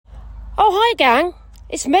Oh, hi gang,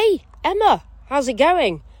 it's me, Emma. How's it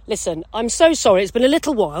going? Listen, I'm so sorry, it's been a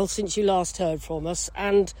little while since you last heard from us,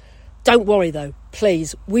 and don't worry though,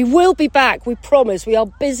 please. We will be back, we promise. We are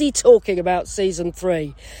busy talking about season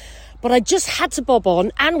 3. But I just had to bob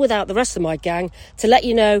on, and without the rest of my gang, to let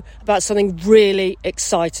you know about something really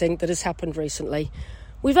exciting that has happened recently.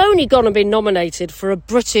 We've only gone and been nominated for a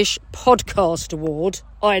British Podcast Award,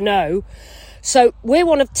 I know. So we're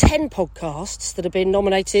one of 10 podcasts that have been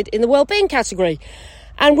nominated in the Wellbeing category.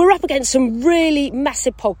 And we're up against some really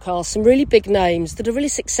massive podcasts, some really big names that are really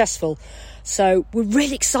successful. So we're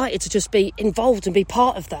really excited to just be involved and be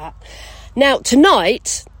part of that. Now,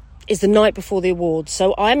 tonight is the night before the awards.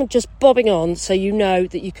 So I'm just bobbing on so you know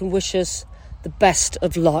that you can wish us the best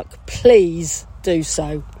of luck. Please do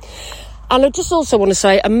so. And I just also want to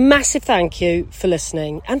say a massive thank you for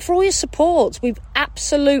listening and for all your support. We've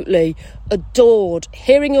absolutely adored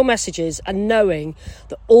hearing your messages and knowing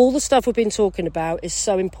that all the stuff we've been talking about is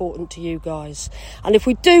so important to you guys. And if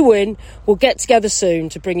we do win, we'll get together soon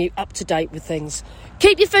to bring you up to date with things.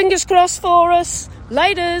 Keep your fingers crossed for us.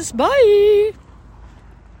 Laters. Bye.